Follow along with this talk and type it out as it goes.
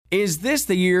Is this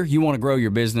the year you want to grow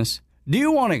your business? Do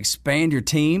you want to expand your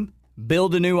team?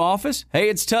 Build a new office? Hey,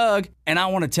 it's Tug, and I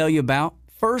want to tell you about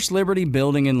First Liberty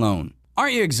Building and Loan.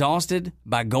 Aren't you exhausted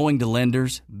by going to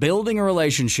lenders, building a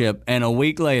relationship, and a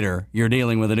week later, you're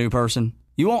dealing with a new person?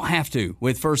 You won't have to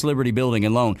with First Liberty Building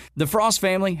and Loan. The Frost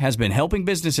family has been helping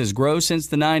businesses grow since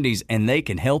the 90s, and they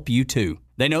can help you too.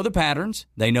 They know the patterns,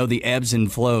 they know the ebbs and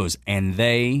flows, and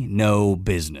they know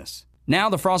business. Now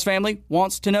the Frost family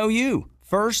wants to know you.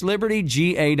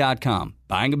 FirstLibertyGA.com.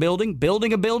 Buying a building,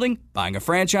 buying a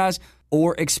franchise,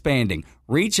 or expanding.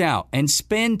 Reach out and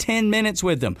spend 10 minutes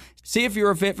with them. See if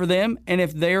you're a fit for them and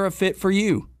if they're a fit for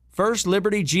you.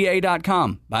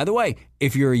 FirstLibertyGA.com. By the way,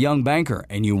 if you're a young banker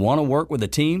and you want to work with a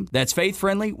team that's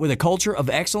faith-friendly with a culture of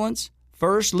excellence,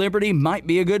 First Liberty might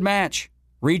be a good match.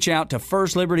 Reach out to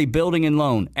First Liberty Building and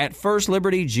Loan at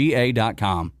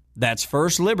FirstLibertyGA.com. That's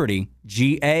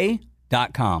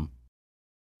FirstLibertyGA.com.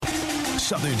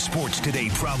 Southern Sports Today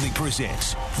proudly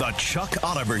presents The Chuck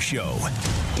Oliver Show.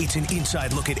 It's an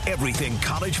inside look at everything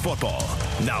college football.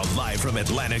 Now live from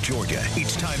Atlanta, Georgia,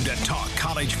 it's time to talk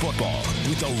college football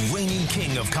with the reigning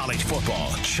king of college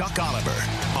football, Chuck Oliver,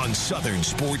 on Southern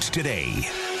Sports Today.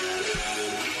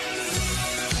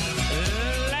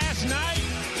 Last night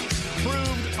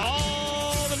proved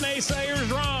all the naysayers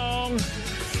wrong.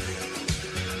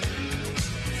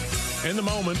 In the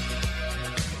moment,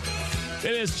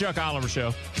 it is Chuck Oliver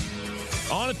Show.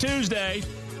 On a Tuesday.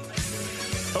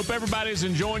 Hope everybody's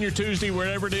enjoying your Tuesday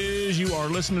wherever it is you are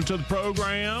listening to the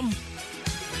program.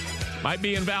 Might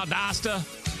be in Valdosta.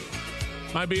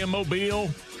 Might be in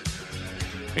Mobile.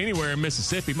 Anywhere in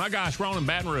Mississippi. My gosh, we're on in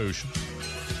Baton Rouge.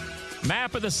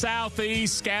 Map of the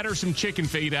Southeast. Scatter some chicken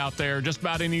feed out there. Just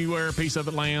about anywhere a piece of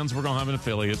it lands, we're going to have an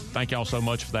affiliate. Thank y'all so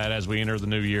much for that as we enter the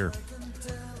new year.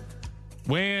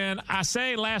 When I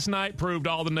say last night proved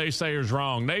all the naysayers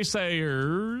wrong,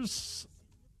 naysayers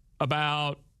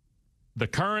about the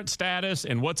current status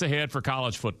and what's ahead for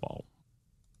college football.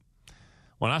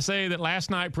 When I say that last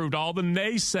night proved all the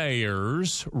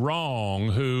naysayers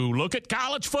wrong who look at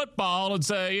college football and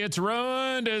say it's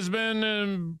ruined, it's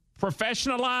been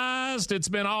professionalized, it's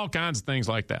been all kinds of things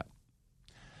like that.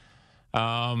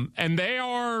 And there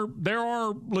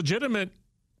are legitimate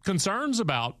concerns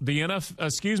about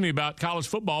about college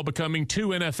football becoming too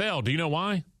NFL. Do you know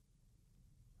why?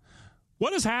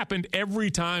 What has happened every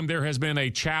time there has been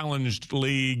a challenged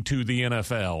league to the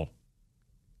NFL?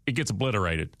 It gets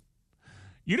obliterated.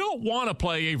 You don't want to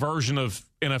play a version of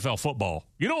NFL football.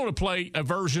 You don't want to play a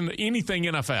version of anything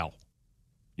NFL.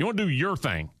 You want to do your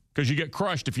thing because you get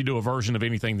crushed if you do a version of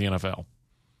anything the NFL.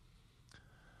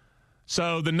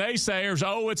 So the naysayers,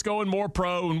 it's going more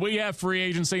pro, and we have free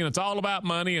agency, and it's all about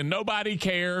money, and nobody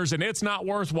cares, and it's not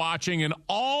worth watching, and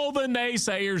all the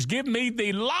naysayers give me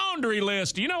the laundry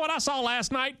list. You know what I saw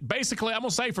last night? Basically, I'm going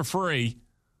to say for free.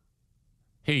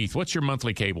 Heath, what's your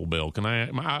monthly cable bill?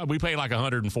 We pay like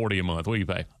 $140 a month. What do you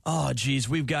pay? Oh, geez,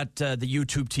 we've got the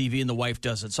YouTube TV, and the wife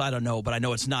does it, so I don't know, but I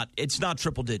know it's not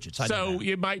triple digits. So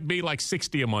it might be like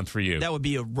 $60 a month for you. That would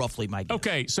be roughly my guess.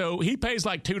 Okay, so he pays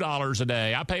like $2 a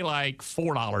day. I pay like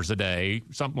 $4 a day,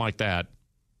 something like that.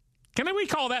 Can we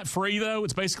call that free, though?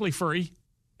 It's basically free.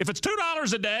 If it's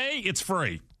 $2 a day, it's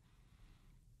free.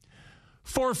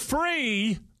 For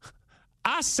free,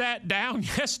 I sat down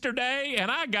yesterday, and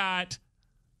I got...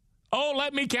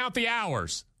 let me count the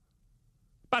hours.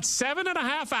 About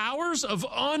 7.5 hours of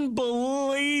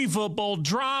unbelievable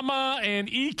drama and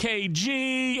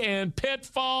EKG and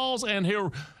pitfalls and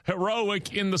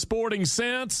heroic in the sporting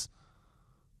sense.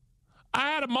 I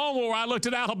had a moment where I looked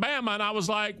at Alabama and I was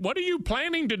like, what are you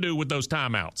planning to do with those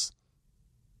timeouts?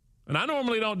 And I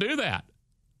normally don't do that.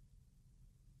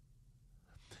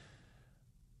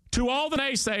 To all the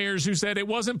naysayers who said it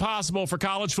wasn't possible for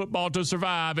college football to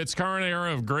survive its current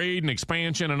era of greed and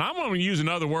expansion, and I'm going to use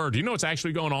another word. You know what's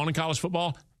actually going on in college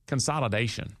football?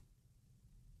 Consolidation.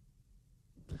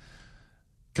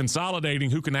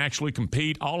 Consolidating who can actually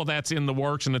compete. All of that's in the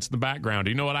works, and it's in the background.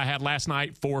 You know what I had last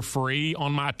night for free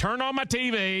on my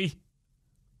TV?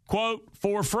 Quote,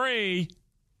 for free.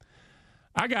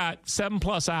 I got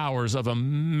 7+ hours of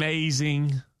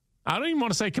amazing, I don't even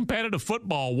want to say competitive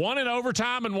football. One in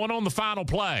overtime and one on the final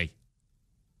play.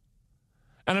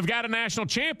 And I've got a national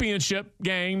championship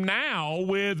game now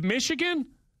with Michigan.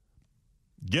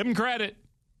 Give them credit.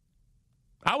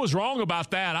 I was wrong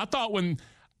about that. I thought in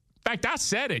fact, I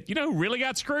said it. You know who really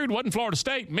got screwed? Wasn't Florida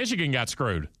State. Michigan got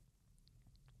screwed.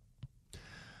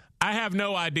 I have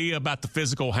no idea about the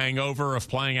physical hangover of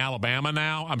playing Alabama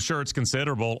now. I'm sure it's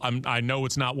considerable. I know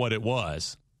it's not what it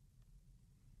was.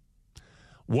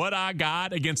 What I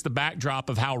got against the backdrop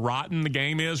of how rotten the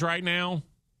game is right now,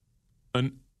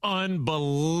 an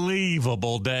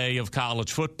unbelievable day of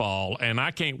college football, and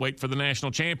I can't wait for the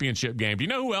national championship game. Do you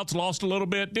know who else lost a little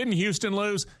bit? Didn't Houston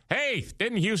lose? Hey,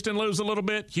 didn't Houston lose a little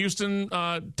bit? Houston,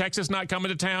 Texas not coming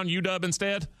to town, UW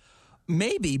instead?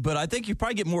 Maybe, but I think you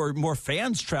probably get more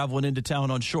fans traveling into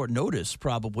town on short notice,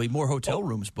 probably. More hotel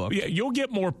rooms booked. Yeah, you'll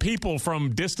get more people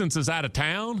from distances out of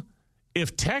town.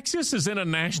 If Texas is in a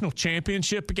national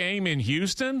championship game in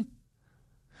Houston,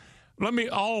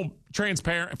 all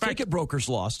transparent. In fact, ticket brokers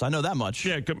lost. I know that much.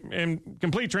 Yeah, in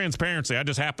complete transparency, I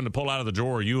just happened to pull out of the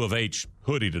drawer a U of H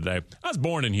hoodie today. I was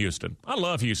born in Houston. I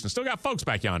love Houston. Still got folks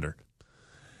back yonder.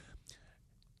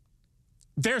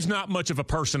 There's not much of a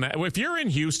person. If you're in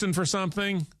Houston for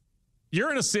something,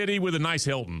 you're in a city with a nice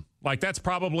Hilton. Like, that's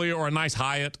probably, or a nice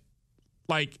Hyatt.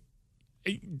 Like,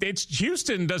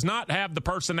 Houston does not have the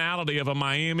personality of a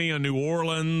Miami, a New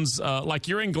Orleans. Like,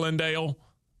 you're in Glendale.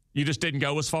 You just didn't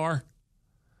go as far.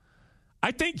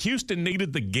 I think Houston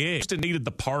needed the gig. Houston needed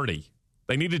the party.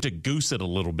 They needed to goose it a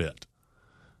little bit.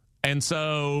 And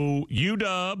so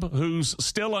UW, who's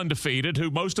still undefeated,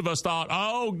 who most of us thought,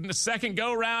 the second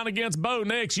go-round against Bo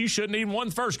Nix, you shouldn't even won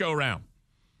the first go-round.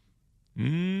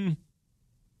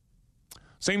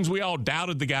 Seems we all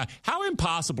doubted the guy. How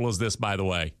impossible is this, by the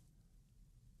way?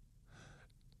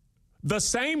 The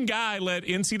same guy led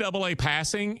NCAA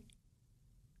passing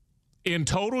in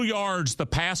total yards the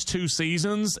past 2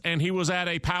 seasons, and he was at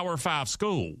a Power 5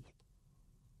 school.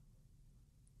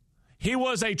 He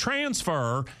was a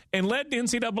transfer and led the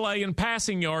NCAA in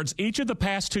passing yards each of the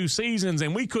past 2 seasons,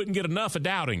 and we couldn't get enough of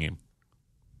doubting him.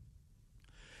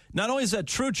 Not only is that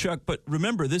true, Chuck, but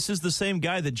remember, this is the same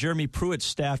guy that Jeremy Pruitt's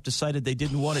staff decided they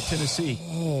didn't want at Tennessee.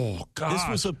 Oh, God. This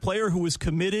was a player who was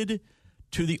committed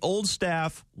to the old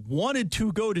staff, wanted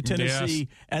to go to Tennessee,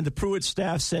 and the Pruitt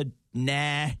staff said,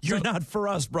 nah, you're not for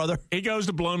us, brother. He goes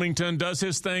to Bloomington, does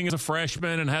his thing as a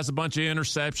freshman, and has a bunch of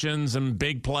interceptions and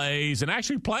big plays, and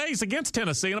actually plays against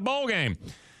Tennessee in a bowl game.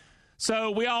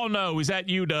 So we all know he's at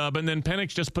UW, and then Penix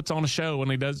just puts on a show when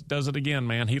he does it again,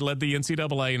 man. He led the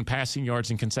NCAA in passing yards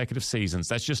in consecutive seasons.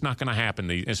 That's just not going to happen.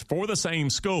 It's for the same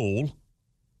school,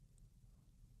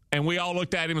 and we all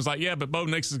looked at him and was like, yeah, but Bo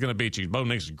Nix is going to beat you. Bo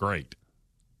Nix is great.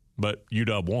 But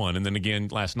UW won, and then again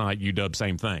last night, UW,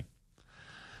 same thing.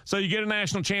 So you get a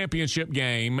national championship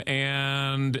game,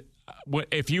 and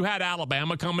if you had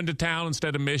Alabama coming to town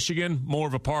instead of Michigan, more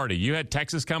of a party. You had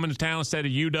Texas coming to town instead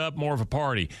of UW, more of a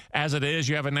party. As it is,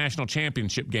 you have a national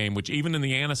championship game, which even in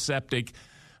the antiseptic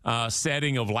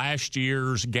setting of last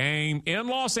year's game in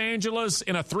Los Angeles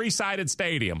in a 3-sided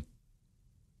stadium.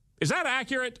 Is that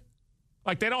accurate?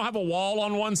 Like, they don't have a wall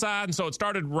on one side, and so it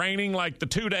started raining like the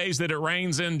 2 days that it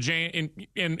rains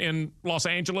in Los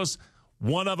Angeles.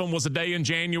 One of them was a day in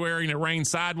January, and it rained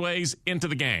sideways into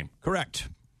the game. Correct.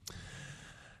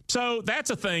 So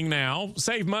that's a thing now.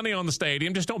 Save money on the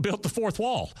stadium. Just don't build the fourth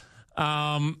wall.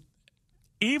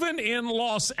 Even in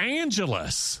Los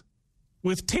Angeles,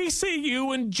 with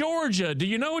TCU and Georgia, do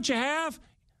you know what you have?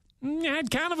 You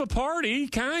had kind of a party,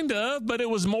 kind of, but it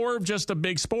was more of just a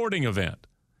big sporting event.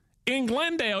 In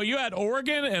Glendale, you had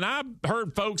Oregon, and I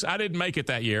heard folks, I didn't make it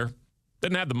that year.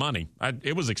 Didn't have the money.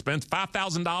 It was expensive.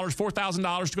 $5,000,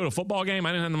 $4,000 to go to a football game.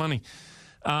 I didn't have the money.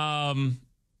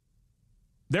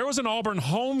 There was an Auburn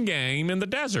home game in the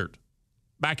desert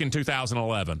back in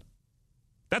 2011.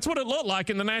 That's what it looked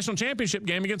like in the national championship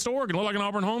game against Oregon. It looked like an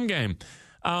Auburn home game.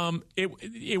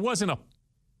 It wasn't a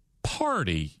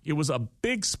party. It was a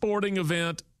big sporting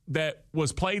event that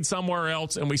was played somewhere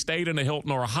else, and we stayed in a Hilton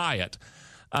or a Hyatt.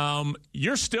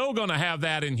 You're still going to have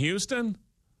that in Houston,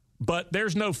 but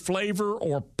there's no flavor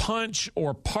or punch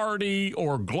or party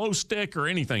or glow stick or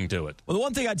anything to it. Well, the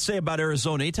one thing I'd say about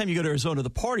Arizona, anytime you go to Arizona,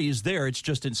 the party is there. It's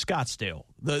just in Scottsdale.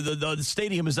 The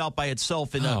stadium is out by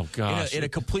itself in a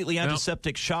completely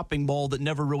antiseptic shopping mall that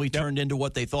never really turned into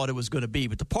what they thought it was going to be.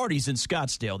 But the party's in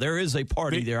Scottsdale. There is a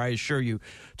party there, I assure you,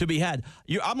 to be had.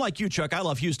 I'm like you, Chuck. I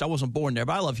love Houston. I wasn't born there,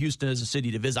 but I love Houston as a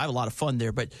city to visit. I have a lot of fun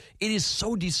there. But it is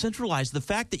so decentralized. The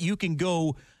fact that you can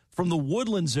go from the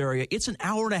Woodlands area, it's an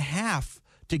hour and a half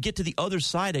to get to the other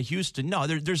side of Houston. No,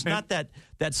 there's not that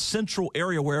central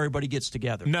area where everybody gets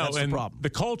together. No, that's the problem. The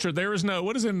culture, there is no,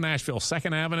 what is it in Nashville,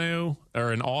 2nd Avenue?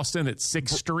 Or in Austin, it's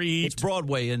 6th Street? It's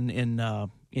Broadway in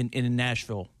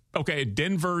Nashville. Okay,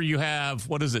 Denver, you have,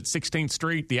 16th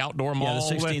Street, the outdoor mall?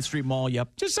 Yeah, the 16th Street Mall,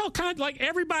 yep. Just all kind of, like,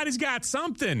 everybody's got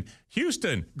something.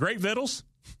 Houston, great vittles,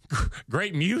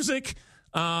 great music.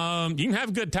 You can have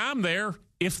a good time there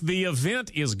if the event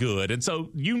is good. And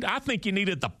so I think you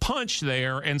needed the punch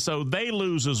there, and so they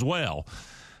lose as well.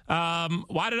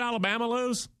 Why did Alabama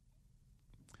lose?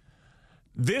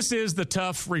 This is the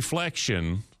tough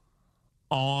reflection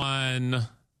on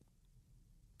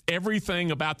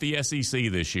everything about the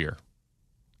SEC this year.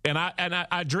 And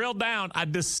I drilled down, I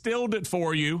distilled it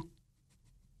for you,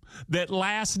 that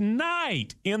last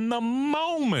night, in the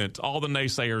moment, all the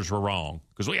naysayers were wrong.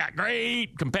 Because we got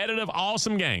great, competitive,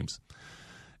 awesome games.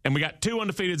 And we got 2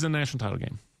 undefeateds in the national title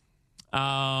game.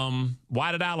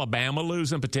 Why did Alabama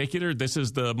lose in particular? This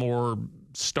is the more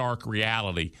stark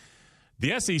reality.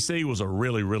 The SEC was a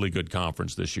really, really good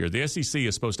conference this year. The SEC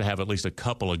is supposed to have at least a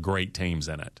couple of great teams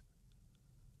in it.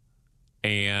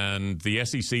 And the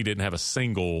SEC didn't have a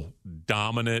single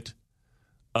dominant,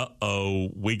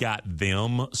 we got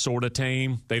them sort of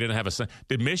team. They didn't have a.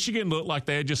 Did Michigan look like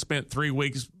they had just spent 3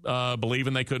 weeks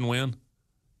believing they couldn't win?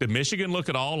 Did Michigan look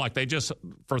at all like they just,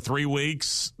 for 3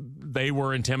 weeks, they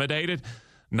were intimidated?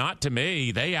 Not to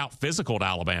me. They out-physicaled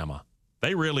Alabama.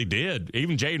 They really did.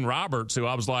 Even Jaden Roberts, who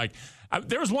I was like,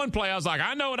 there was one play I was like,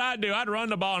 I know what I'd do. I'd run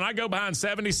the ball, and I'd go behind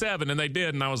 77, and they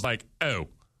did. And I was like, oh,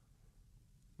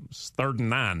 it's 3rd and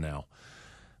 9 now.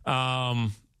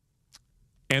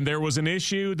 And there was an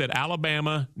issue that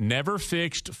Alabama never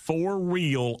fixed for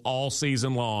real all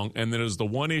season long, and that is the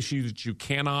one issue that you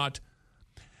can't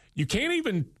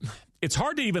even, it's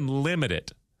hard to even limit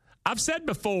it. I've said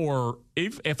before,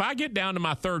 if I get down to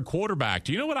my 3rd quarterback,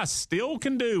 do you know what I still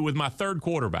can do with my 3rd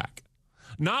quarterback?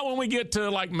 Not when we get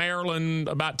to like Maryland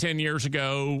about 10 years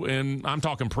ago, and I'm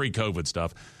talking pre-COVID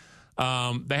stuff.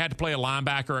 They had to play a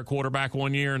linebacker at quarterback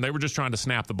one year, and they were just trying to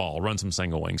snap the ball, run some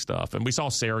single wing stuff. And we saw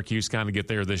Syracuse kind of get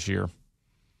there this year.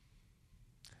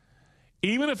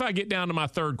 Even if I get down to my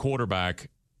 3rd quarterback,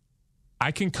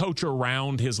 I can coach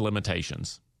around his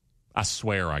limitations. I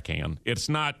swear I can. It's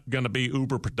not going to be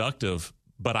uber productive,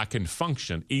 but I can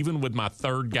function. Even with my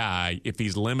 3rd guy, if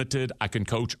he's limited, I can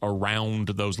coach around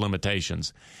those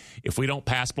limitations. If we don't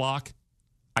pass block,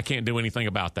 I can't do anything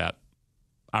about that.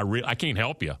 I can't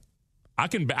help you. I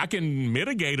can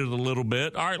mitigate it a little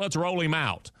bit. All right, let's roll him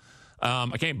out.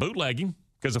 I can't bootleg him,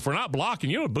 because if we're not blocking,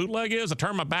 you know what bootleg is? I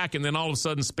turn my back and then all of a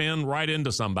sudden spin right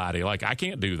into somebody. Like, I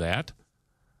can't do that.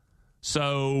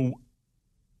 So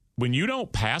when you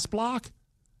don't pass block,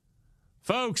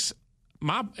 folks,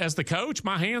 as the coach,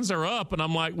 my hands are up, and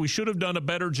I'm like, we should have done a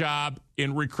better job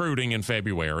in recruiting in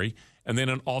February, and then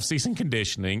in off-season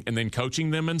conditioning, and then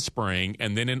coaching them in spring,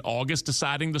 and then in August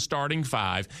deciding the starting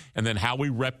 5, and then how we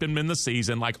rep them in the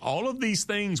season. Like, all of these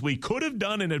things we could have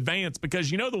done in advance,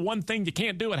 because you know the one thing you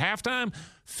can't do at halftime?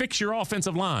 Fix your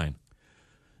offensive line.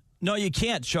 No, you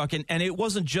can't, Chuck. And it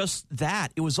wasn't just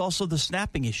that. It was also the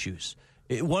snapping issues.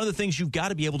 One of the things you've got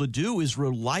to be able to do is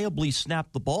reliably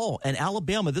snap the ball. And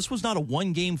Alabama, this was not a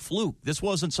one-game fluke. This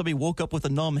wasn't somebody woke up with a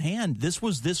numb hand. This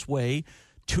was this way,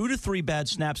 2 to 3 bad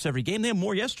snaps every game. They had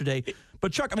more yesterday.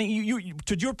 But, Chuck, I mean, you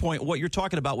to your point, what you're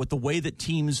talking about with the way that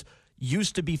teams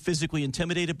used to be physically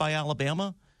intimidated by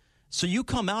Alabama. So you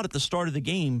come out at the start of the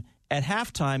game. At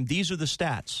halftime, these are the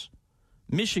stats.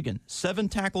 Michigan, 7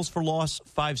 tackles for loss,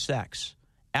 5 sacks.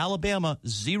 Alabama,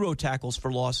 0 tackles for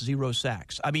loss, 0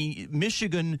 sacks. I mean,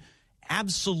 Michigan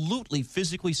absolutely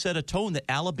physically set a tone that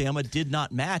Alabama did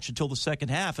not match until the second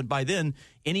half. And by then,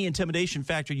 any intimidation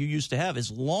factor you used to have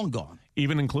is long gone.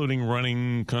 Even including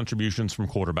running contributions from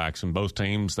quarterbacks. In both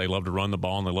teams, they love to run the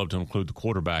ball and they love to include the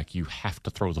quarterback. You have to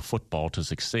throw the football to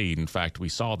succeed. In fact, we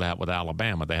saw that with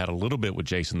Alabama. They had a little bit with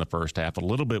Jason the first half, a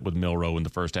little bit with Milroe in the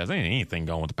first half. They didn't anything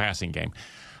going with the passing game.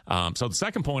 So the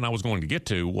second point I was going to get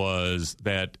to was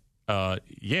that,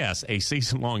 yes, a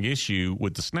season-long issue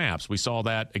with the snaps. We saw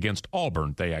that against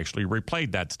Auburn. They actually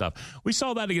replayed that stuff. We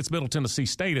saw that against Middle Tennessee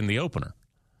State in the opener.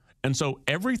 And so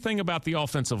everything about the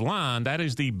offensive line, that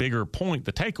is the bigger point,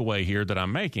 the takeaway here that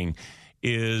I'm making,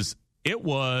 is it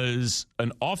was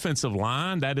an offensive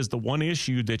line. That is the one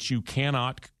issue that you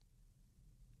cannot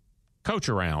coach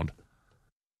around.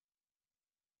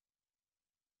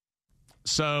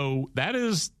 So that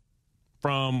is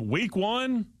from week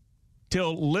 1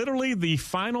 till literally the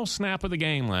final snap of the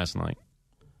game last night.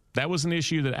 That was an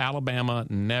issue that Alabama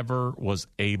never was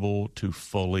able to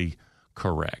fully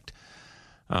correct.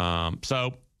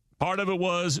 So part of it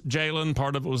was Jalen,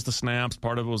 part of it was the snaps,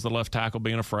 part of it was the left tackle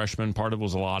being a freshman, part of it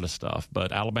was a lot of stuff.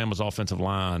 But Alabama's offensive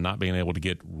line not being able to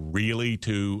get really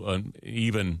to an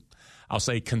even, I'll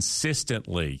say,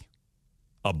 consistently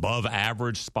above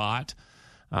average spot.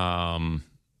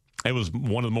 It was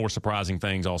one of the more surprising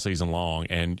things all season long.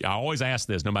 And I always ask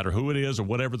this, no matter who it is or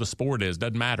whatever the sport is,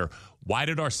 doesn't matter. Why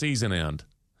did our season end?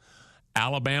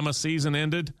 Alabama's season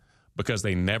ended because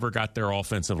they never got their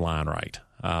offensive line right.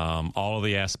 All of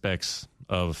the aspects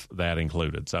of that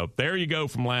included. So there you go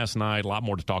from last night. A lot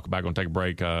more to talk about. Going to take a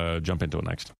break. Jump into it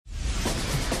next.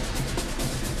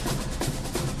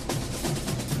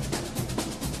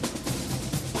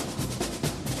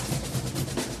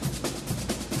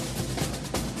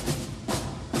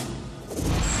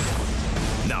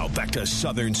 back to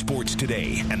Southern Sports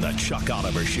Today and the Chuck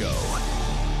Oliver Show.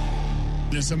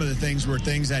 Some of the things were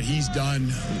things that he's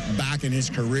done back in his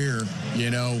career,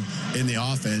 in the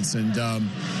offense. And,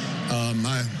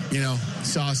 I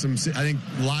saw some, I think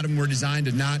a lot of them were designed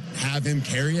to not have him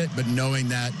carry it, but knowing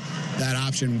that that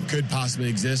option could possibly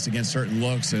exist against certain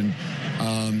looks. And,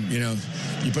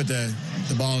 you put the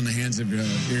ball in the hands of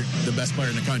the best player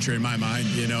in the country, in my mind,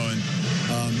 and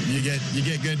you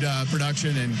get good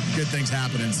production and good things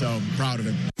happening. So I'm proud of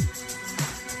him.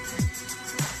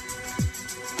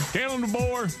 Kalen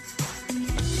DeBoer,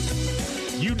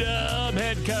 UW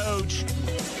head coach.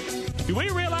 Do we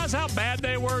realize how bad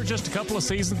they were just a couple of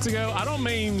seasons ago? I don't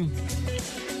mean,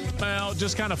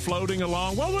 just kind of floating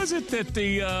along. What was it that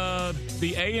the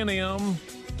A&M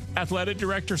athletic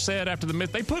director said after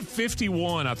they put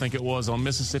 51, I think it was, on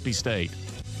Mississippi State.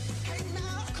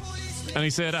 And he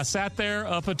said, I sat there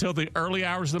up until the early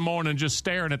hours of the morning just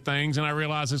staring at things, and I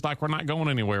realized it's like we're not going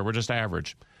anywhere. We're just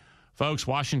average. Folks,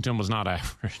 Washington was not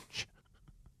average.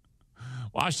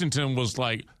 Washington was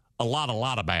like a lot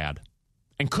of bad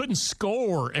and couldn't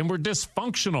score and were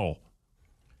dysfunctional.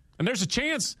 And there's a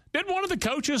chance. Did one of the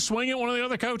coaches swing at one of the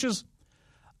other coaches?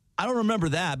 I don't remember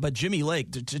that, but Jimmy Lake.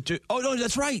 Oh, no,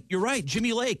 that's right. You're right.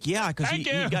 Jimmy Lake. Yeah, because he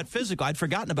got physical. I'd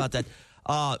forgotten about that.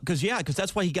 Because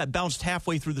that's why he got bounced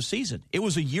halfway through the season. It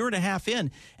was a year and a half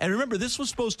in. And remember, this was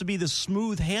supposed to be the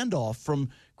smooth handoff from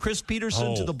Chris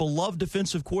Peterson to the beloved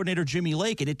defensive coordinator Jimmy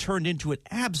Lake, and it turned into an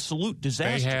absolute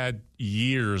disaster. They had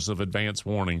years of advance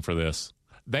warning for this.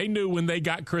 They knew when they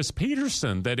got Chris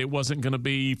Peterson that it wasn't going to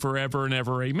be forever and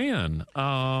ever amen.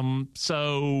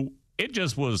 So it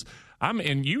just was.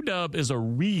 And UW is a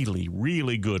really,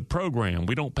 really good program.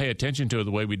 We don't pay attention to it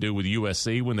the way we do with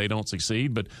USC when they don't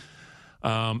succeed, but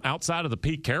outside of the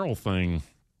Pete Carroll thing,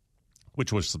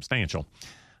 which was substantial,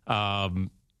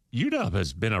 UW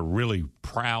has been a really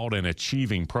proud and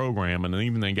achieving program, and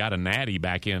even they got a natty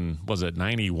back in, was it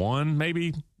 91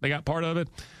 maybe? They got part of it.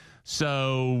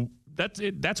 So that's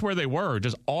it. That's where they were,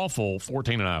 just awful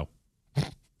 14-0.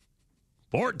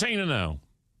 14-0.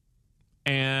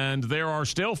 And there are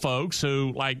still folks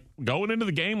who, like, going into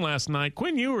the game last night,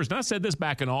 Quinn Ewers, and I said this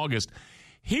back in August,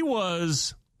 he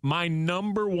was my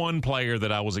number one player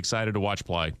that I was excited to watch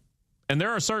play. And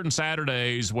there are certain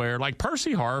Saturdays where, like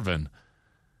Percy Harvin,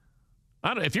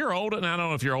 if you're old, and I don't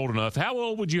know if you're old enough, how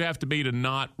old would you have to be to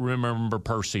not remember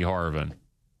Percy Harvin?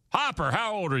 Hopper,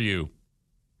 how old are you?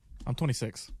 I'm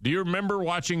 26. Do you remember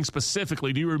watching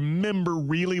specifically, do you remember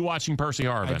really watching Percy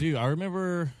Harvin? I do. I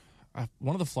remember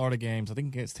one of the Florida games, I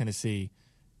think against Tennessee,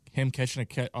 him catching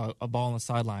a ball on the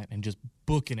sideline and just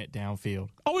booking it downfield.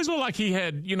 Always looked like he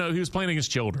had, he was playing against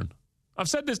children. I've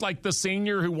said this, like the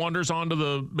senior who wanders onto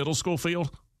the middle school field,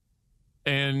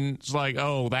 and it's like,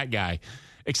 oh, that guy.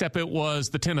 Except it was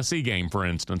the Tennessee game, for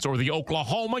instance, or the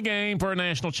Oklahoma game for a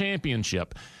national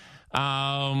championship. There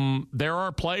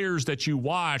are players that you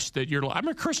watch that you're like, I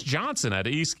remember Chris Johnson at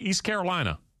East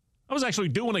Carolina. I was actually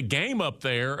doing a game up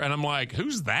there, and I'm like,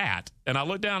 who's that? And I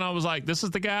looked down, and I was like, this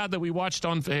is the guy that we watched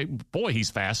on, boy,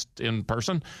 he's fast in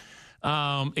person.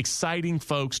 Exciting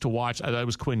folks to watch. That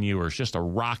was Quinn Ewers, just a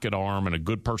rocket arm and a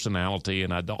good personality,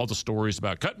 and all the stories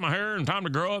about cutting my hair and time to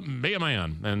grow up and be a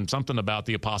man, and something about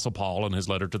the Apostle Paul and his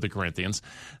letter to the Corinthians.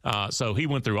 So he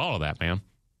went through all of that, man,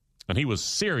 and he was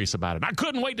serious about it. I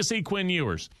couldn't wait to see Quinn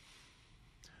Ewers.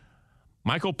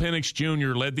 Michael Penix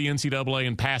Jr. led the NCAA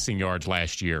in passing yards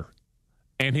last year.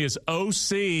 And his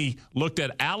OC looked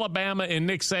at Alabama and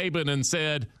Nick Saban and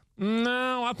said,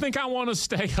 no, I think I want to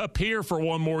stay up here for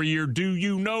one more year. Do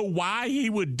you know why he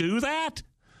would do that?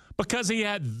 Because he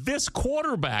had this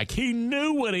quarterback. He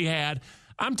knew what he had.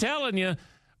 I'm telling you,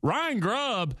 Ryan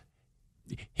Grubb,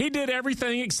 he did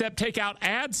everything except take out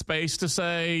ad space to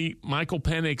say Michael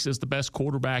Penix is the best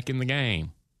quarterback in the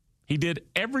game. He did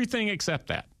everything except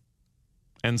that.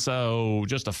 And so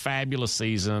just a fabulous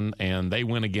season, and they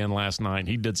win again last night.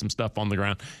 He did some stuff on the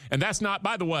ground. And that's not,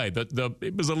 by the way,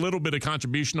 it was a little bit of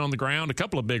contribution on the ground, a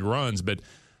couple of big runs, but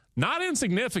not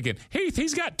insignificant.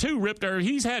 He's got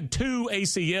he's had 2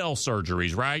 ACL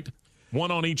surgeries, right?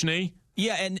 One on each knee.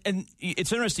 Yeah, and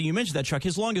it's interesting you mentioned that, Chuck.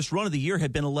 His longest run of the year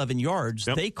had been 11 yards.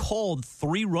 Yep. They called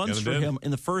 3 runs for him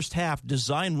in the first half,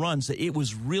 design runs that it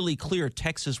was really clear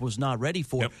Texas was not ready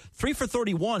for. Yep. 3 for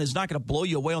 31 is not going to blow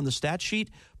you away on the stat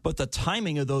sheet, but the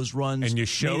timing of those runs and you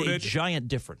showed made a giant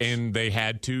difference. And they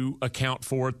had to account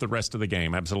for it the rest of the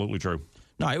game. Absolutely true.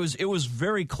 No, it was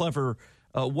very clever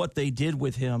what they did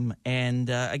with him. And,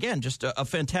 again, just a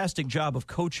fantastic job of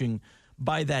coaching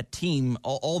by that team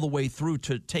all the way through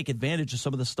to take advantage of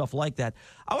some of the stuff like that.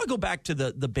 I want to go back to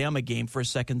the Bama game for a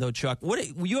second, though, Chuck.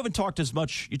 You haven't talked as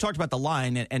much. You talked about the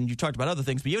line and you talked about other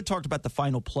things, but you haven't talked about the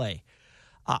final play.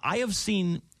 I have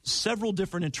seen several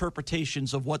different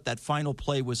interpretations of what that final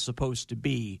play was supposed to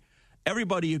be.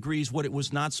 Everybody agrees what it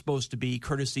was not supposed to be,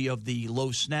 courtesy of the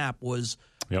low snap, was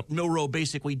Milroe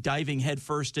basically diving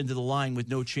headfirst into the line with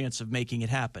no chance of making it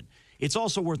happen. It's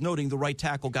also worth noting the right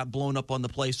tackle got blown up on the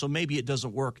play, so maybe it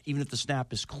doesn't work even if the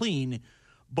snap is clean.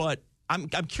 But I'm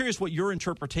curious what your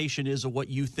interpretation is of what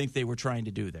you think they were trying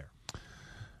to do there.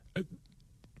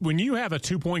 When you have a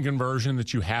 2-point conversion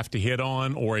that you have to hit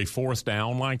on or a fourth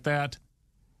down like that,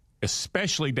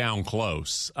 especially down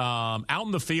close, out in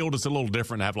the field it's a little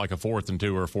different to have like a 4th and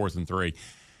 2 or a 4th and 3.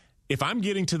 If I'm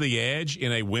getting to the edge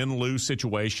in a win-lose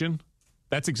situation,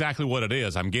 that's exactly what it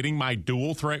is. I'm getting my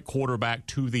dual-threat quarterback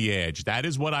to the edge. That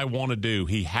is what I want to do.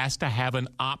 He has to have an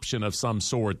option of some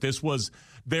sort.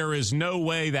 There is no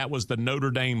way that was the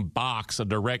Notre Dame box, a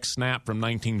direct snap from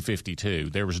 1952.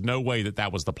 There was no way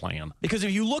that was the plan. Because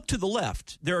if you look to the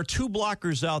left, there are 2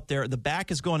 blockers out there. The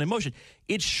back is going in motion.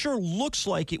 It sure looks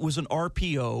like it was an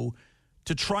RPO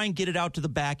to try and get it out to the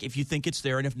back if you think it's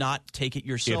there, and if not, take it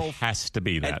yourself. It has to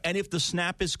be that. And if the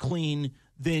snap is clean,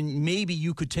 then maybe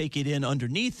you could take it in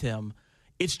underneath him.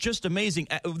 It's just amazing.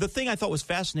 The thing I thought was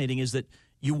fascinating is that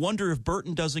you wonder if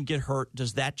Burton doesn't get hurt,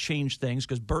 does that change things?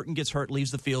 Because Burton gets hurt,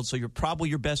 leaves the field, so you're probably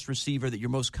your best receiver that you're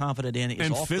most confident in is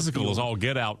and off physical the field. Is all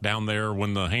get out down there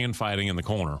when the hand fighting in the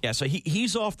corner. Yeah, so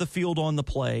he's off the field on the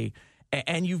play,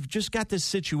 and you've just got this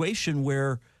situation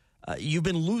where you've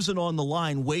been losing on the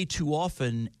line way too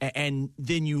often, and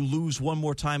then you lose one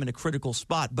more time in a critical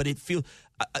spot. But it feels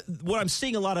what I'm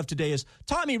seeing a lot of today is,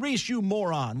 Tommy Rees, you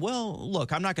moron. Well,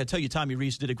 look, I'm not going to tell you Tommy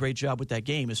Rees did a great job with that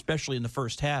game, especially in the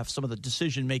first half. Some of the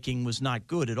decision-making was not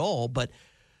good at all. But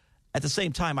at the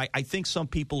same time, I think some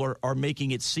people are making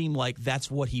it seem like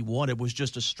that's what he wanted, was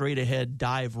just a straight-ahead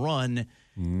dive run.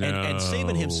 No. And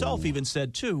Saban himself even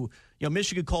said, too,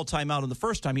 Michigan called timeout on the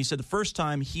first time. He said the first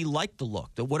time he liked the look.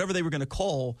 That whatever they were going to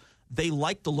call, they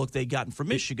liked the look they'd gotten from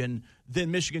Michigan. Then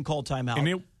Michigan called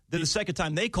timeout. Then the second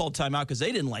time they called timeout because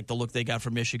they didn't like the look they got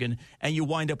from Michigan, and you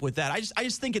wind up with that. I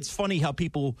just think it's funny how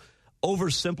people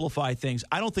oversimplify things.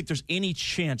 I don't think there's any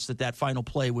chance that final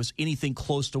play was anything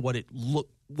close to what it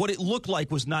looked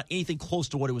like was not anything close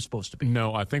to what it was supposed to be.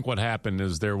 No, I think what happened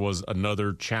is there was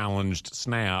another challenged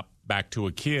snap back to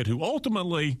a kid who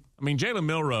ultimately, Jalen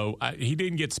Milroe, he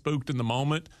didn't get spooked in the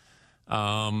moment.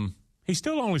 He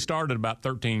still only started about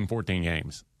 13, 14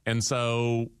 games. And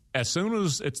so as soon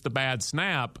as it's the bad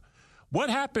snap, what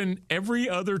happened every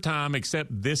other time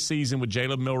except this season with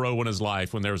Jalen Milroe in his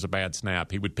life when there was a bad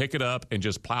snap? He would pick it up and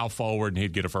just plow forward and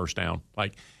he'd get a first down.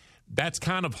 That's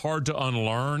kind of hard to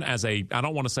unlearn as I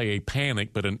don't want to say a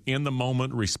panic, but an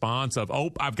in-the-moment response of,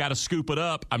 I've got to scoop it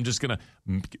up. I'm just going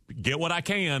to get what I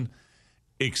can,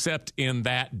 except in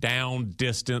that down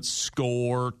distance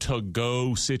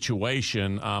score-to-go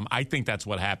situation. I think that's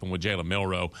what happened with Jalen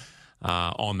Milroe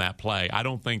on that play. I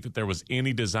don't think that there was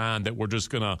any design that we're just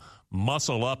going to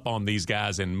muscle up on these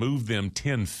guys and move them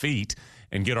 10 feet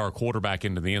and get our quarterback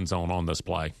into the end zone on this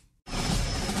play.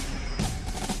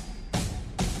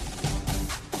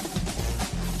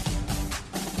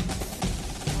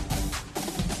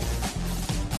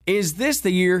 Is this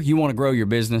the year you want to grow your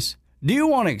business? Do you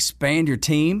want to expand your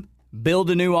team? Build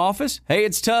a new office? Hey,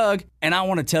 it's Tug, and I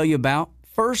want to tell you about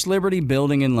First Liberty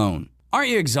Building and Loan. Aren't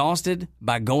you exhausted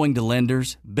by going to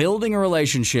lenders, building a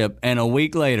relationship, and a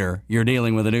week later, you're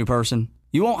dealing with a new person?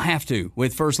 You won't have to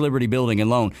with First Liberty Building and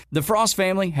Loan. The Frost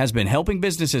family has been helping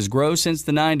businesses grow since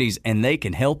the 90s, and they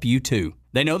can help you too.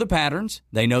 They know the patterns,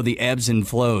 they know the ebbs and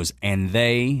flows, and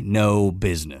they know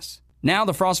business. Now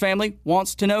the Frost family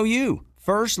wants to know you.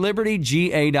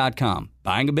 FirstLibertyGA.com.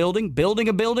 Buying a building, building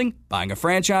a building, buying a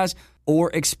franchise,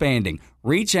 or expanding.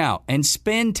 Reach out and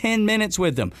spend 10 minutes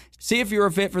with them. See if you're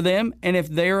a fit for them and if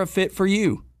they're a fit for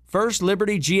you.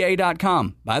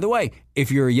 FirstLibertyGA.com. By the way, if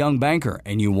you're a young banker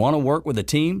and you want to work with a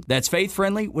team that's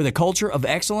faith-friendly with a culture of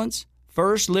excellence,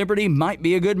 First Liberty might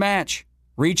be a good match.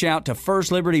 Reach out to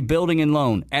First Liberty Building and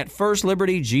Loan at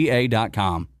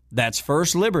FirstLibertyGA.com. That's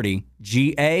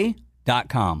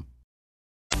FirstLibertyGA.com.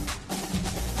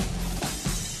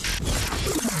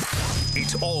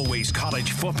 It's always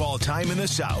college football time in the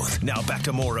South. Now back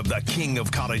to more of the king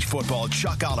of college football,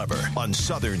 Chuck Oliver, on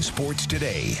Southern Sports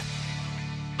Today.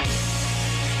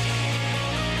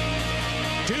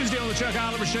 Tuesday on the Chuck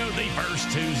Oliver Show, the first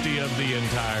Tuesday of the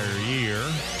entire year.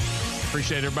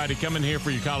 Appreciate everybody coming here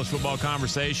for your college football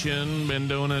conversation. Been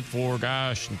doing it for,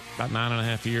 about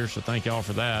 9.5 years, so thank y'all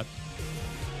for that.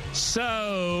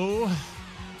 So,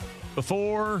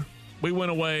 before we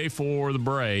went away for the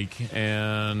break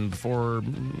and before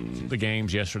the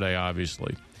games yesterday,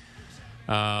 obviously,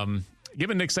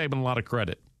 giving Nick Saban a lot of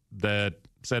credit that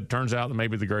said turns out that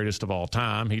maybe the greatest of all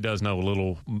time. He does know a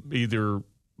little either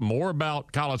more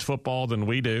about college football than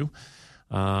we do,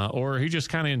 or he just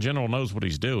kind of in general knows what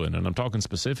he's doing. And I'm talking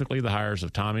specifically the hires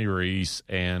of Tommy Rees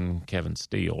and Kevin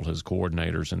Steele, his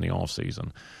coordinators in the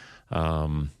offseason.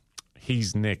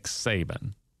 He's Nick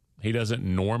Saban. He doesn't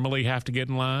normally have to get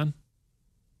in line.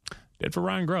 Did for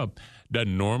Ryan Grubb.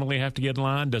 Doesn't normally have to get in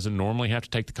line. Doesn't normally have to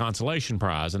take the consolation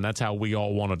prize. And that's how we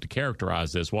all wanted to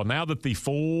characterize this. Well, now that the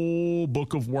full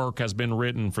book of work has been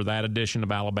written for that edition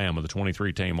of Alabama, the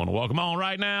 23 team, I want to welcome on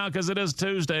right now because it is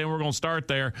Tuesday and we're going to start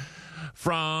there.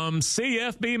 From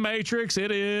CFB Matrix,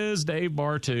 it is Dave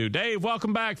Bartoo. Dave,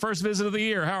 welcome back. First visit of the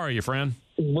year. How are you, friend?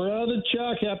 Brother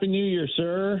Chuck, Happy New Year,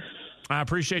 sir. I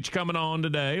appreciate you coming on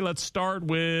today. Let's start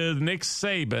with Nick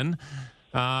Saban.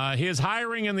 His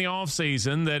hiring in the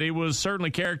offseason, that it was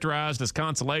certainly characterized as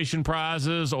consolation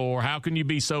prizes, or how can you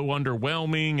be so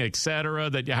underwhelming, et cetera,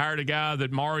 that you hired a guy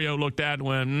that Mario looked at and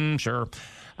went, sure.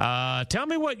 Tell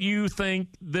me what you think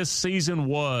this season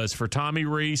was for Tommy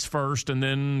Rees first and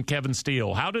then Kevin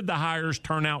Steele. How did the hires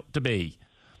turn out to be?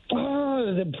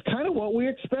 Kind of what we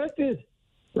expected.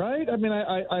 Right? I mean,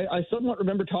 I somewhat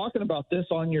remember talking about this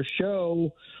on your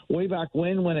show way back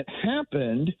when it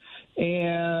happened.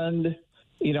 And,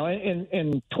 you know,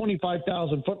 and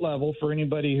 25,000 foot level for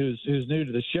anybody who's new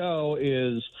to the show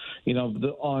is, you know,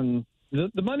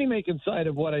 the money making side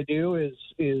of what I do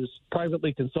is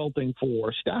privately consulting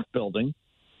for staff building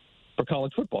for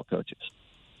college football coaches.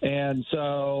 And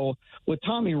so with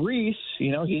Tommy Rees,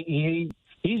 you know,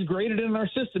 he's graded in our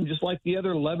system just like the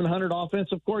other 1,100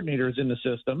 offensive coordinators in the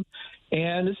system.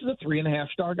 And this is a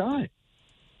 3.5-star guy.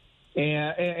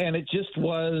 And it just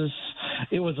was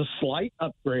a slight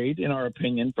upgrade, in our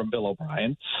opinion, from Bill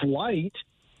O'Brien. Slight,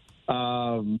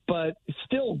 but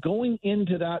still going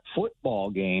into that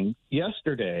football game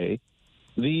yesterday,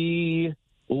 the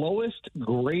lowest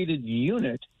graded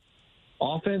unit,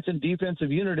 offense and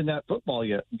defensive unit in that football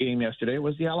game yesterday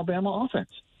was the Alabama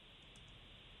offense.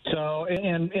 So,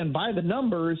 and by the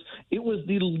numbers, it was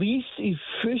the least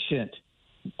efficient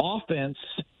offense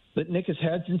that Nick has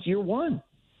had since year one.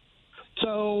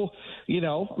 So, you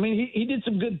know, I mean, he did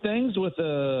some good things with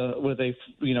a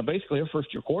you know, basically a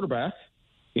first-year quarterback.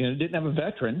 You know, didn't have a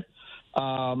veteran.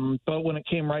 But when it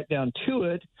came right down to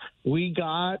it, we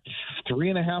got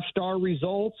 3.5-star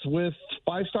results with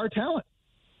 5-star talent.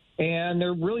 And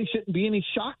there really shouldn't be any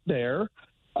shock there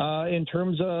in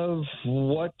terms of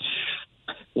what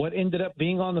ended up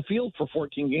being on the field for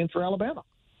 14 games for Alabama.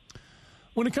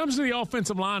 When it comes to the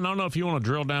offensive line, I don't know if you want to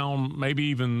drill down maybe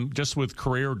even just with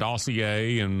career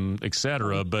dossier and et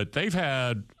cetera, but they've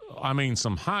had, I mean,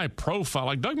 some high profile,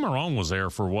 like Doug Marrone was there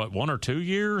for 1 or 2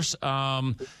 years.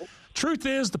 Truth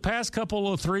is, the past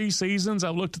couple of 3 seasons,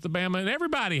 I've looked at the Bama, and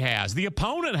everybody has. The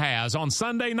opponent has on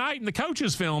Sunday night, and the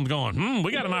coaches filmed going,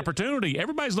 we got an opportunity.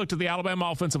 Everybody's looked at the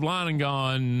Alabama offensive line and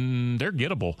gone, they're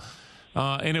gettable.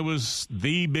 And it was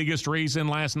the biggest reason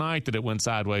last night that it went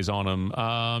sideways on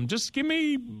them. Just give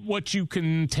me what you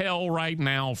can tell right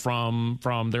now from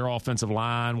their offensive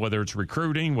line, whether it's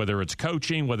recruiting, whether it's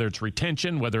coaching, whether it's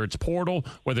retention, whether it's portal,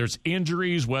 whether it's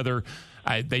injuries, whether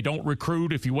they don't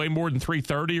recruit if you weigh more than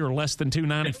 330 or less than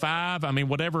 295. I mean,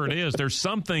 whatever it is, there's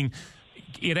something.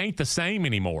 It ain't the same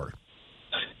anymore.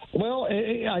 Well,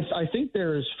 I think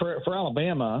there's for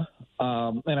Alabama,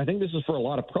 and I think this is for a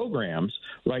lot of programs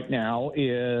right now,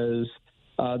 is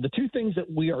the 2 things that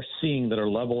we are seeing that are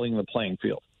leveling the playing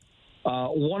field.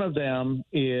 One of them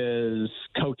is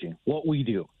coaching, what we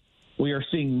do. We are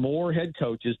seeing more head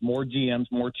coaches, more GMs,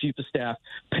 more chief of staff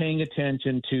paying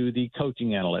attention to the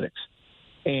coaching analytics.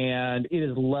 And it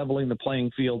is leveling the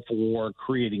playing field for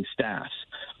creating staffs.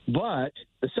 But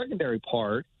the secondary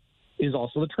part is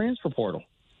also the transfer portal.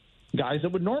 Guys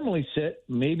that would normally sit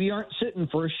maybe aren't sitting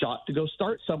for a shot to go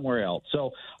start somewhere else.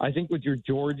 So I think with your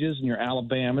Georgias and your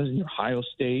Alabamas and your Ohio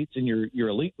States and your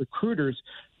elite recruiters,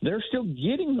 they're still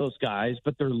getting those guys,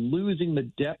 but they're losing the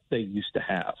depth they used to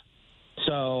have.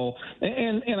 So,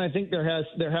 and I think there has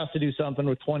to do something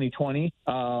with 2020.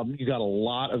 You got a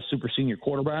lot of super senior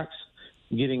quarterbacks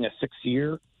getting a 6th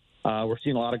year. We're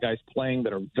seeing a lot of guys playing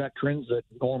that are veterans that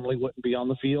normally wouldn't be on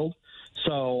the field.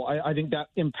 So I think that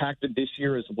impacted this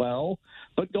year as well.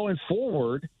 But going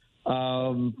forward,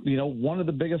 you know, one of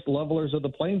the biggest levelers of the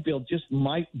playing field just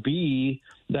might be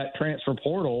that transfer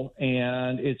portal,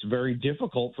 and it's very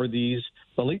difficult for these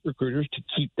elite recruiters to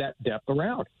keep that depth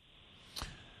around.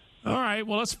 All right,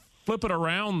 well, let's flip it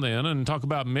around then and talk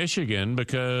about Michigan,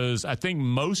 because I think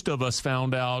most of us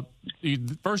found out,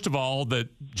 first of all, that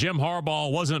Jim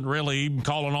Harbaugh wasn't really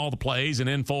calling all the plays and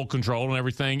in full control and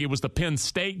everything. It was the Penn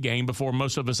State game before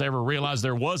most of us ever realized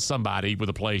there was somebody with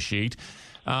a play sheet.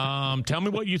 Tell me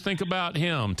what you think about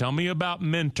him. Tell me about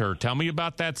Mentor. Tell me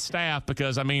about that staff,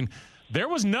 because, I mean, there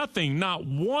was not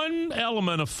one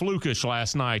element of flukish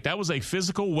last night. That was a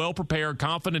physical, well-prepared,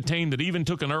 confident team that even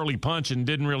took an early punch and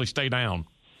didn't really stay down.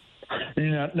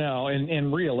 No,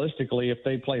 and realistically, if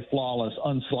they play flawless,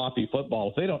 unsloppy football,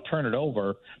 if they don't turn it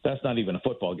over, that's not even a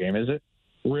football game, is it?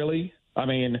 Really? I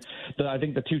mean, I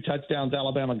think the 2 touchdowns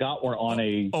Alabama got were on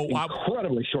a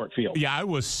incredibly short field. Yeah, I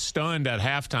was stunned at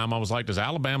halftime. I was like, does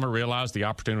Alabama realize the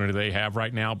opportunity they have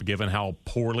right now, given how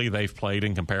poorly they've played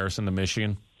in comparison to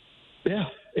Michigan? Yeah,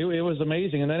 it was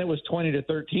amazing. And then it was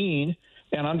 20-13,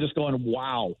 and I'm just going,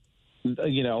 wow.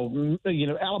 You know,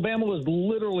 Alabama was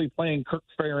literally playing Kirk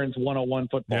Ferentz 101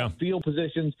 football. Yeah. Field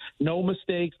positions, no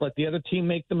mistakes, let the other team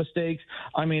make the mistakes.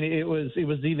 I mean, it was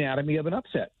the anatomy of an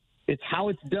upset. It's how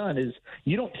it's done. Is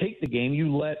you don't take the game,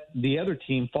 you let the other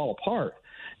team fall apart.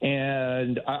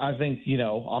 And I think,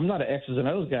 I'm not an X's and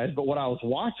O's guy, but what I was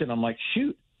watching, I'm like,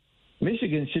 shoot,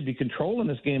 Michigan should be controlling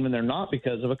this game, and they're not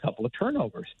because of a couple of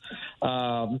turnovers.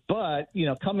 But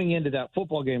coming into that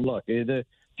football game, look,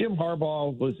 Jim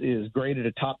Harbaugh is graded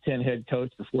a top 10 head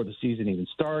coach before the season even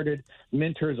started.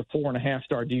 Mentor is a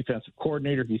 4.5-star defensive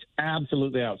coordinator. He's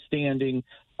absolutely outstanding.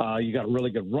 You got a really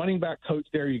good running back coach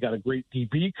there. You got a great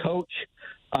DB coach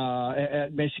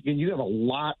at Michigan. You have a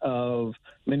lot of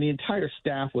 – the entire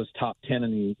staff was top 10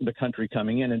 in the country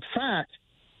coming in. In fact,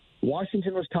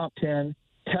 Washington was top 10.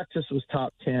 Texas was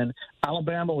top 10.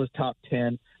 Alabama was top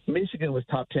 10. Michigan was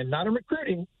top 10, not in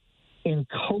recruiting, in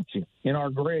coaching, in our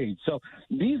grades. So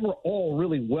these were all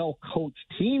really well-coached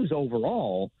teams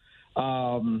overall.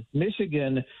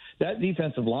 Michigan, that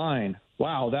defensive line,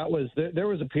 wow, there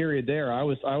was a period there.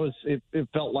 It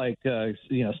felt like,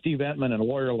 Steve Entman and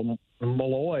Lawyer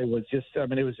Malloy was just,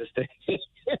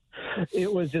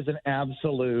 it was just an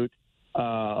absolute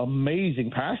amazing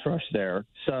pass rush there.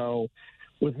 So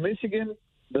with Michigan,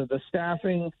 the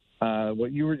staffing,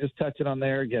 what you were just touching on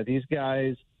there, yeah, these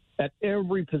guys at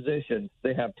every position,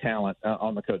 they have talent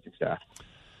on the coaching staff.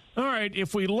 All right,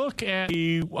 if we look at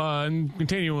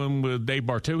continuing with Dave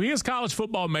Bartoo, he is College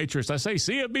Football Matrix. I say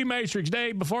CFB Matrix.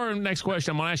 Dave, before the next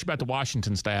question, I'm going to ask you about the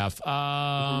Washington staff.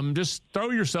 Just throw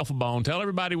yourself a bone. Tell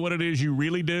everybody what it is you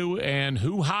really do and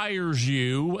who hires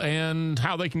you and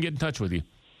how they can get in touch with you.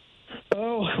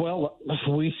 Oh, well,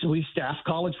 we staff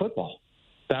college football.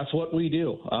 That's what we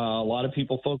do. A lot of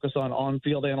people focus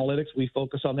on-field analytics. We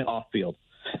focus on the off-field.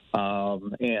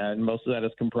 And most of that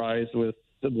is comprised with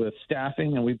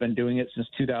staffing, and we've been doing it since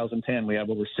 2010. We have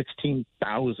over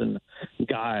 16,000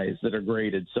 guys that are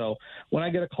graded. So when I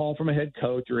get a call from a head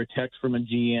coach or a text from a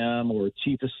GM or a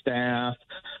chief of staff,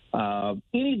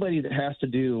 anybody that has to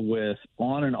do with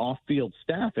on and off-field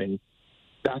staffing,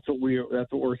 that's what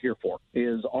we're here for.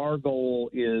 Is our goal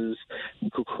is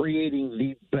creating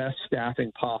the best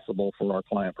staffing possible for our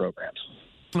client programs.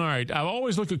 All right. I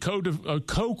always look at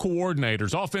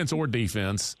co-coordinators, offense or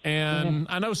defense, and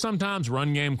I know sometimes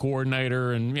run game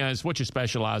coordinator, and it's what you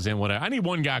specialize in, whatever. I need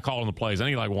one guy calling the plays. I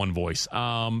need like one voice.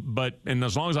 But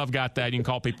as long as I've got that, you can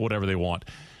call people whatever they want.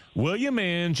 William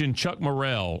Inge and Chuck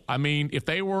Morrell, if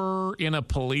they were in a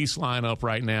police lineup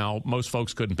right now, most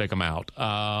folks couldn't pick them out.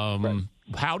 Right.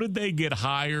 How did they get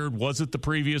hired? Was it the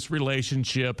previous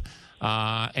relationship?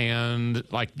 And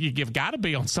you've got to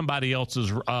be on somebody else's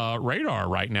radar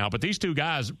right now. But these two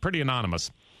guys are pretty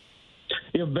anonymous.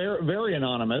 Yeah, very, very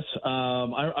anonymous.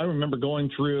 I remember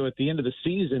going through at the end of the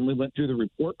season, we went through the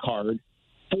report card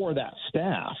for that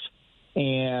staff,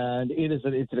 and it's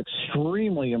an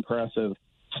extremely impressive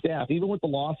staff. Even with the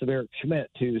loss of Eric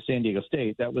Schmidt to San Diego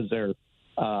State, that was their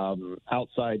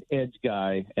outside edge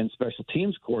guy and special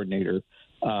teams coordinator.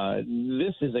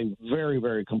 This is a very,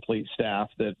 very complete staff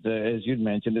that, as you'd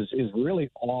mentioned, is really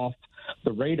off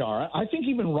the radar. I think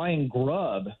even Ryan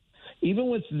Grubb, even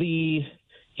with he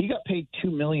got paid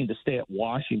 $2 million to stay at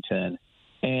Washington,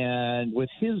 and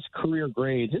with his career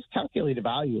grade, his calculated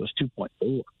value was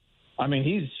 2.4.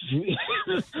 He's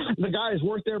the guy is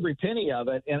worth every penny of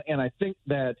it, and I think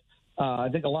that I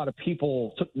think a lot of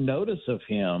people took notice of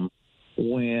him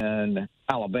when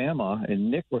Alabama and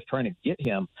Nick was trying to get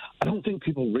him. I don't think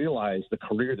people realize the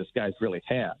career this guy's really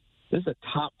had. This is a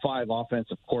top 5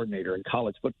 offensive coordinator in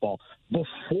college football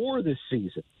before this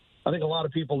season. I think a lot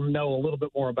of people know a little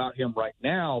bit more about him right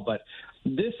now, but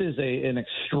this is an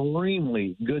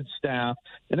extremely good staff,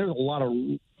 and there's a lot of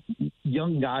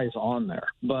young guys on there.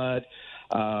 But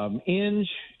Inge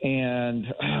and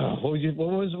what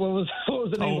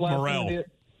was the name? Morrell.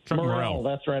 Morrell,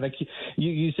 that's right.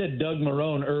 You said Doug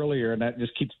Marrone earlier, and that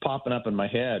just keeps popping up in my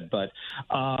head. But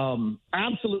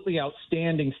absolutely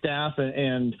outstanding staff,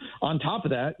 and on top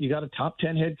of that, you got a top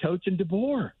 10 head coach in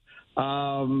DeBoer.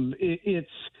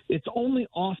 It's only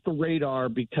off the radar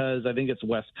because I think it's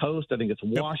West Coast, I think it's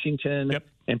Washington,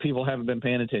 and people haven't been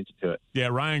paying attention to it. Yeah,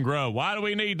 Ryan Grove. Why do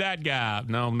we need that guy?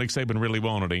 No, Nick Saban really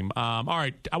wanted him. All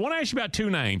right, I want to ask you about two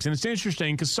names, and it's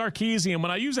interesting because Sarkisian,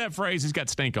 when I use that phrase, he's got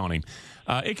stink on him.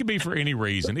 It could be for any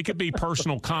reason. It could be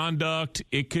personal conduct.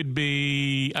 It could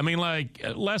be, like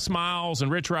Les Miles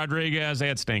and Rich Rodriguez, they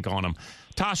had stink on them.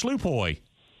 Tosh Lupoy,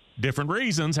 different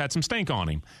reasons, had some stink on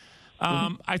him.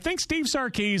 I think Steve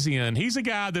Sarkisian, he's a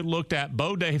guy that looked at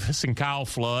Bo Davis and Kyle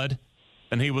Flood,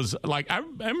 and he was like, I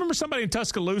remember somebody in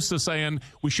Tuscaloosa saying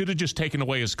we should have just taken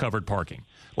away his covered parking.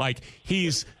 Like,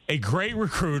 he's a great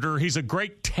recruiter. He's a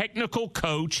great technical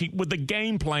coach with the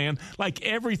game plan, like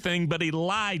everything, but he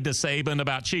lied to Saban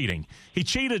about cheating. He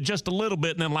cheated just a little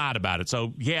bit and then lied about it,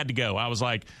 so he had to go. I was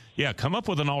like, yeah, come up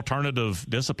with an alternative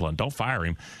discipline. Don't fire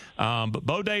him. But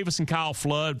Bo Davis and Kyle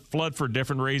Flood for a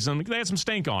different reason, they had some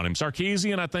stink on him.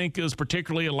 Sarkisian, I think, is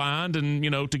particularly aligned and,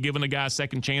 to giving a guy a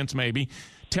second chance maybe.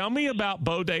 Tell me about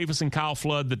Bo Davis and Kyle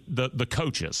Flood, the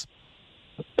coaches.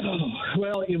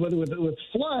 Well, with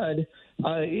Flood,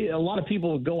 a lot of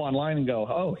people would go online and go,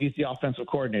 oh, he's the offensive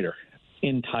coordinator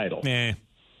in title.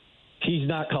 He's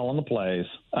not calling the plays.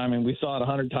 We saw it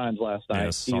 100 times last night.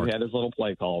 Yes, Steve had his little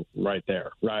play call right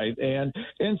there, right? And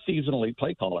Steve's an elite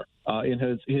play caller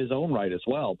in his own right as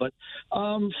well. But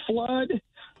Flood,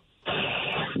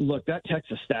 look, that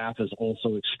Texas staff is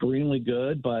also extremely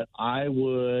good, but I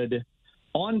would,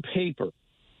 on paper,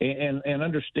 and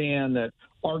understand that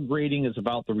our grading is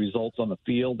about the results on the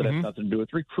field. It has nothing to do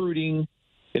with recruiting.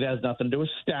 It has nothing to do with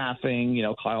staffing.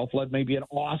 Kyle Flood may be an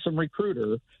awesome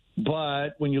recruiter, but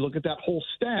when you look at that whole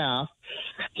staff,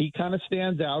 he kind of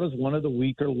stands out as one of the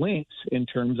weaker links in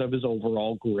terms of his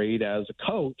overall grade as a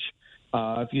coach.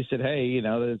 If you said, hey,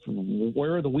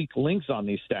 where are the weak links on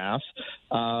these staffs?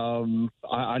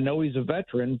 I know he's a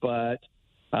veteran, but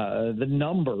the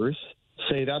numbers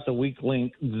say that's a weak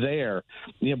link there.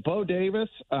 Bo Davis,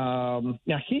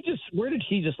 where did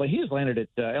he just land? He just landed at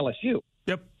LSU.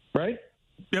 Yep. Right?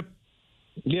 Yep.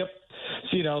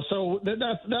 So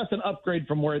that's an upgrade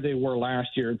from where they were last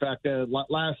year. In fact,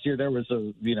 last year there was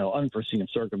unforeseen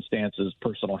circumstances,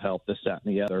 personal health, this, that,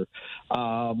 and the other.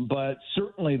 But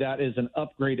certainly that is an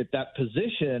upgrade at that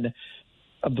position.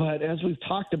 But as we've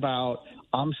talked about,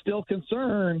 I'm still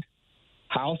concerned.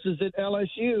 House is at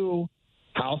LSU.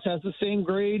 House has the same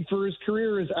grade for his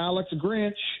career as Alex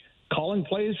Grinch, calling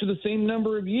plays for the same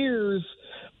number of years.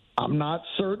 I'm not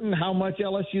certain how much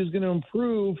LSU is going to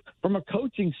improve from a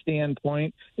coaching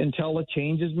standpoint until a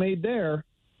change is made there.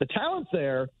 The talent's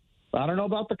there. I don't know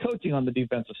about the coaching on the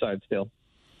defensive side still.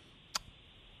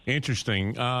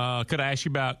 Interesting. Could I ask you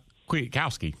about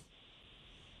Kwiatkowski?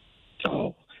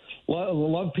 Oh,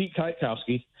 love Pete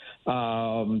Kwiatkowski.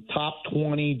 Top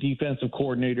 20 defensive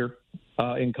coordinator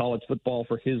in college football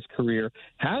for his career.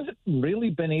 Hasn't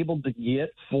really been able to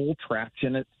get full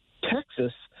traction at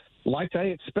Texas like I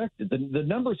expected. The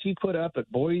numbers he put up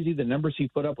at Boise, the numbers he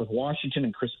put up with Washington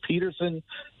and Chris Peterson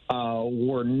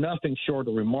were nothing short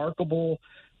of remarkable.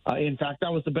 In fact,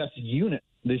 that was the best unit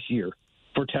this year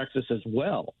for Texas as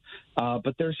well.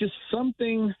 But there's just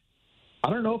something, I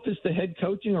don't know if it's the head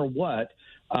coaching or what,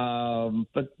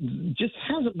 but just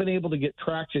hasn't been able to get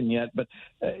traction yet. But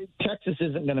Texas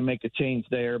isn't going to make a change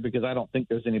there because I don't think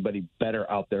there's anybody better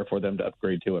out there for them to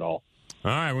upgrade to at all. All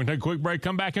right, we're going to take a quick break,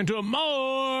 come back into it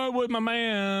more with my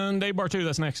man, Dave Bartu.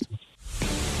 That's next.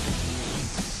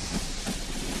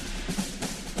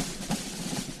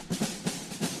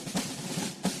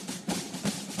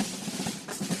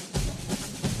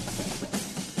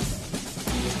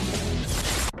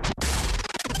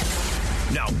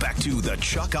 Now back to the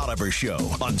Chuck Oliver Show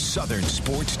on Southern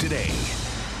Sports Today.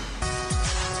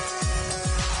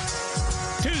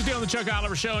 Tuesday on the Chuck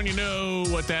Oliver Show, and you know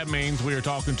what that means. We are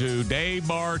talking to Dave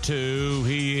Bartu.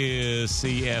 He is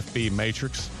CFB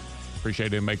Matrix.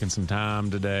 Appreciate him making some time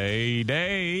today.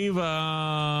 Dave,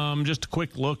 just a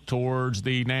quick look towards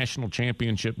the national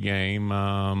championship game.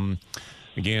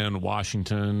 Again,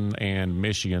 Washington and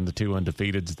Michigan, the two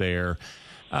undefeateds there.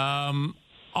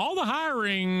 All the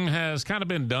hiring has kind of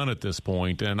been done at this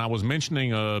point, and I was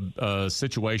mentioning a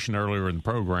situation earlier in the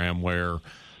program where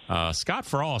Scott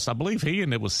Frost, I believe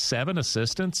it was 7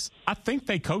 assistants. I think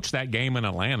they coached that game in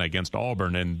Atlanta against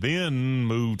Auburn and then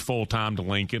moved full-time to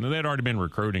Lincoln, and they'd already been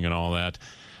recruiting and all that.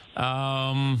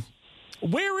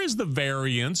 Where is the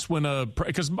variance when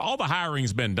because all the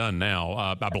hiring's been done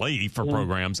now, I believe, for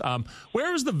programs.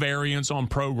 Where is the variance on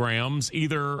programs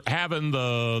either having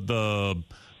the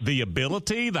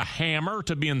ability, the hammer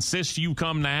to insist you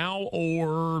come now,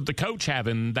 or the coach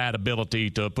having that ability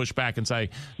to push back and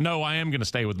say, no, I am going to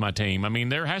stay with my team? I mean,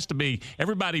 there has to be –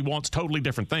 everybody wants totally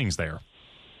different things there.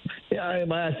 Yeah,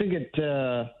 I think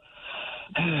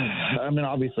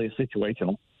obviously it's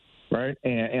situational, right?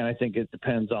 And I think it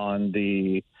depends on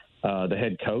the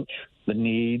head coach, the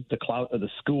need, the clout of the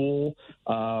school.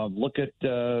 Look at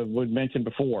what we mentioned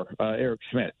before, Eric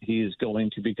Schmidt. He's going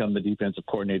to become the defensive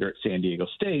coordinator at San Diego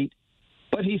State,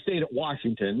 but he stayed at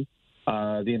Washington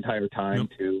the entire time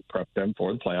to prep them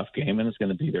for the playoff game, and is going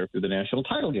to be there through the national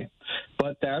title game.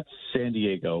 But that's San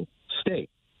Diego State.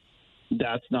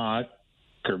 That's not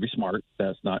Kirby Smart.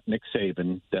 That's not Nick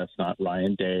Saban. That's not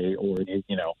Ryan Day or any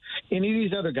of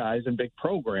these other guys in big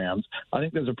programs. I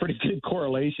think there's a pretty good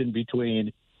correlation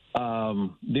between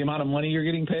the amount of money you're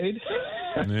getting paid,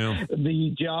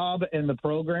 the job, and the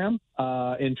program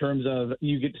in terms of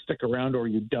you get to stick around or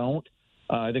you don't.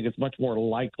 I think it's much more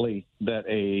likely that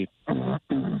a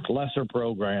lesser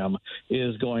program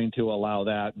is going to allow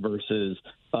that versus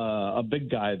a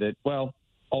big guy that,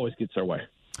 always gets their way.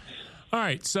 All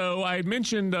right, so I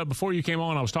mentioned before you came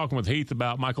on, I was talking with Heath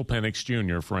about Michael Penix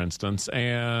Jr., for instance,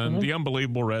 and the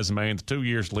unbelievable resume and the 2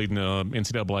 years leading to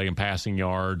NCAA in passing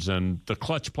yards and the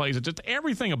clutch plays, just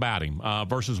everything about him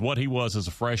versus what he was as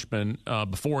a freshman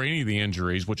before any of the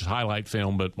injuries, which is highlight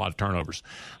film, but a lot of turnovers.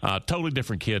 Totally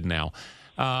different kid now.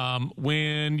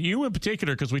 When you in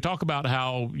particular, because we talk about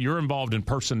how you're involved in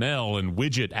personnel and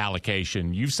widget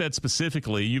allocation, you've said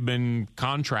specifically you've been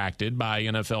contracted by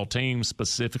NFL teams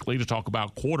specifically to talk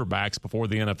about quarterbacks before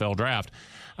the NFL draft.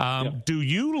 Do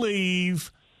you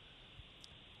leave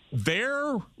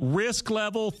their risk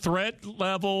level, threat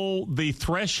level, the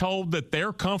threshold that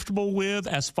they're comfortable with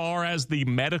as far as the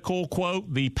medical,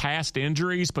 quote, the past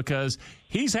injuries? Because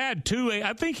he's had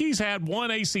he's had one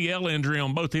ACL injury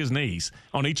on both his knees,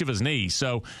 on each of his knees.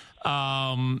 So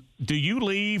do you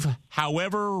leave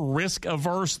however risk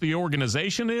averse the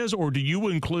organization is, or do you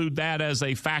include that as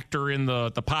a factor in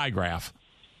the pie graph?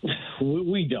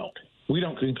 We don't. We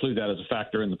don't include that as a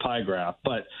factor in the pie graph,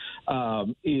 but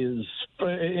and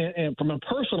from a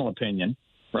personal opinion,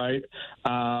 right,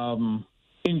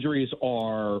 injuries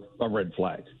are a red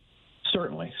flag,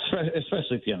 certainly,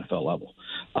 especially at the NFL level.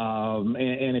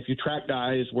 And if you track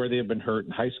guys where they've been hurt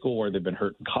in high school, where they've been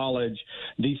hurt in college,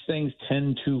 these things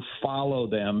tend to follow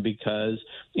them because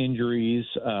injuries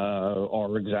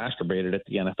are exacerbated at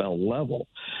the NFL level.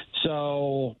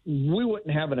 So we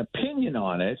wouldn't have an opinion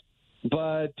on it.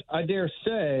 But I dare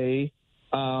say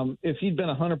if he'd been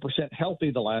 100%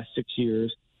 healthy the last 6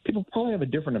 years, people probably have a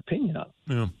different opinion on him.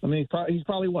 Yeah. I mean, he's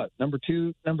probably what, number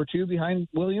two behind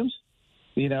Williams,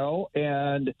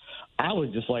 and I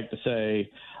would just like to say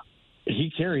he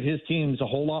carried his teams a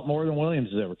whole lot more than Williams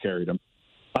has ever carried them.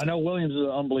 I know Williams is an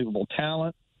unbelievable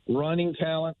talent, running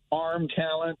talent, arm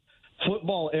talent,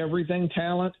 football, everything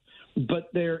talent, but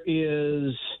there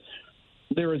is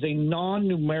a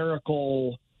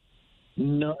non-numerical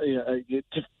there's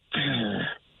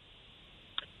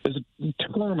a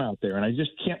term out there, and I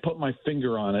just can't put my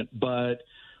finger on it, but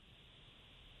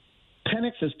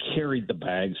Penix has carried the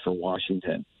bags for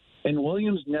Washington, and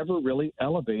Williams never really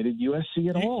elevated USC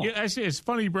at all. Yeah, it's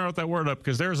funny you brought that word up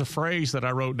because there's a phrase that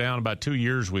I wrote down about 2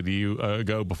 years with you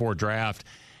ago before draft,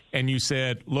 and you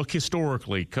said, look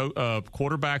historically,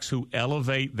 quarterbacks who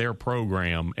elevate their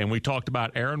program, and we talked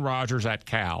about Aaron Rodgers at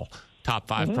Cal, top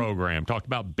 5 program. Talked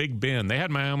about Big Ben. They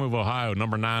had Miami of Ohio,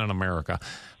 number 9 in America.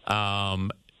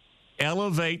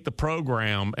 Elevate the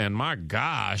program, and my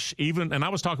gosh, and I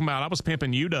was talking about, I was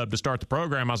pimping UW to start the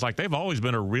program. I was like, they've always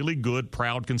been a really good,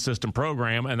 proud, consistent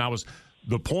program, and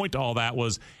the point to all that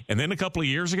was, and then a couple of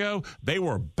years ago, they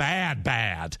were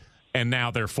bad, and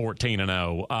now they're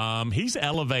 14-0. He's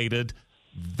elevated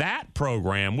that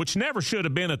program, which never should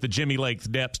have been at the Jimmy Lake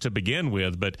depths to begin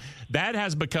with, but that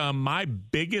has become my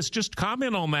biggest, just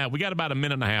comment on that. We got about a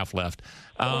minute and a half left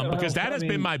because that has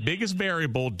been my biggest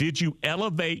variable. Did you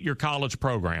elevate your college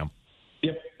program?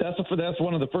 Yep, that's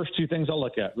one of the first 2 things I'll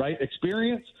look at, right?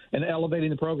 Experience and elevating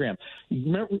the program.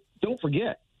 Remember, don't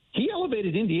forget, he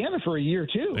elevated Indiana for a year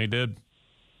too. He did.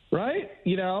 Right?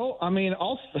 I'll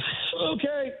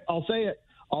say it.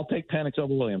 I'll take Penix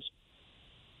over Williams.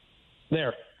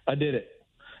 There, I did it.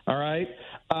 All right?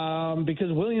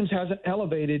 Because Williams hasn't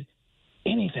elevated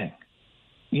anything,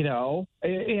 And I'm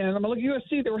going to look at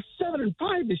USC. They were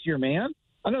 7-5 this year, man.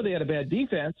 I know they had a bad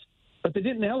defense, but they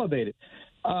didn't elevate it.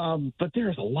 But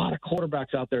there's a lot of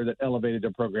quarterbacks out there that elevated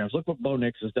their programs. Look what Bo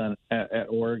Nix has done at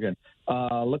Oregon.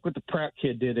 Look what the Pratt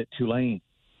kid did at Tulane.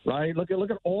 Right? Look at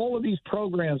all of these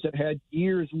programs that had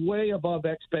years way above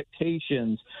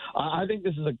expectations. I think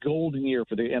this is a golden year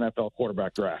for the NFL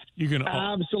quarterback draft.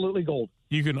 Absolutely golden.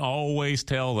 You can always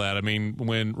tell that. I mean,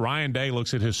 when Ryan Day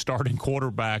looks at his starting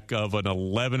quarterback of an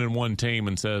 11-1 team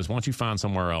and says, "Why don't you find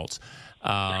somewhere else?"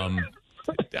 I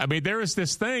mean, there is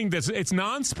this thing it's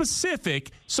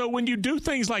non-specific. So when you do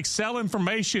things like sell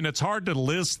information, it's hard to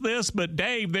list this. But,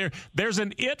 Dave, there's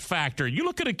an it factor. You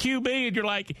look at a QB and you're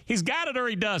like, he's got it or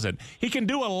he doesn't. He can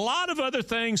do a lot of other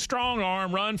things, strong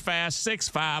arm, run fast,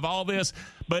 6'5", all this.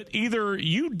 But either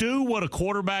you do what a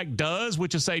quarterback does,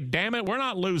 which is say, damn it, we're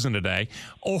not losing today,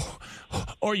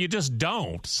 or you just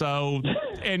don't. So,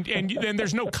 and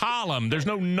there's no column. There's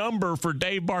no number for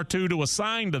Dave Bartoo to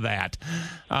assign to that.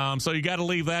 So you got to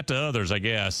leave that to others, I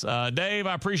guess. Dave,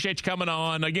 I appreciate you coming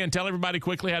on. Again, tell everybody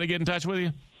quickly how to get in touch with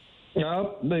you.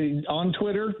 On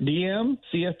Twitter, DM,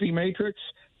 CFB Matrix,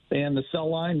 and the cell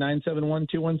line,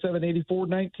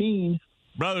 971-217-8419.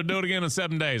 Brother, do it again in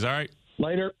 7 days, all right?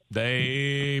 Later.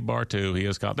 Dave Bartoo, he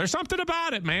is called. There's something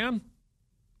about it, man.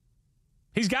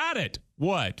 He's got it.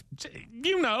 What?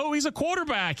 You know, he's a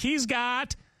quarterback. He's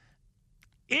got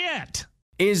it.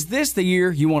 Is this the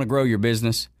year you want to grow your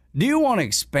business? Do you want to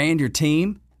expand your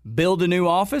team? Build a new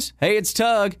office? Hey, it's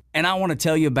Tug, and I want to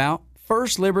tell you about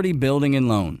First Liberty Building and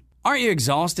Loan. Aren't you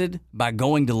exhausted by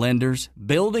going to lenders,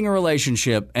 building a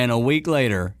relationship, and a week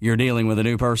later, you're dealing with a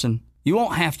new person? You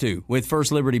won't have to with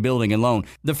First Liberty Building and Loan.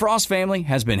 The Frost family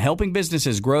has been helping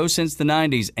businesses grow since the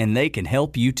 90s, and they can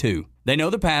help you too. They know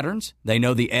the patterns, they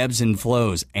know the ebbs and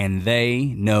flows, and they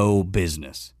know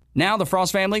business. Now the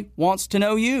Frost family wants to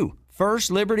know you.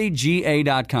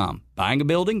 FirstLibertyGA.com. Buying a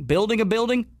building, building a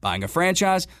building, buying a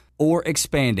franchise, or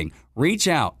expanding. Reach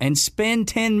out and spend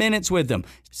 10 minutes with them.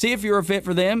 See if you're a fit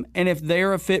for them and if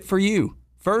they're a fit for you.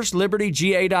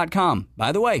 FirstLibertyGA.com.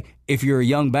 By the way, if you're a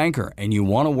young banker and you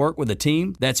want to work with a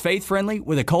team that's faith-friendly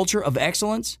with a culture of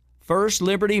excellence, First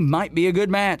Liberty might be a good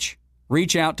match.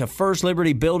 Reach out to First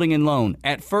Liberty Building and Loan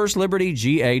at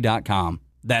FirstLibertyGA.com.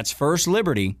 That's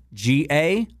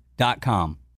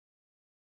FirstLibertyGA.com.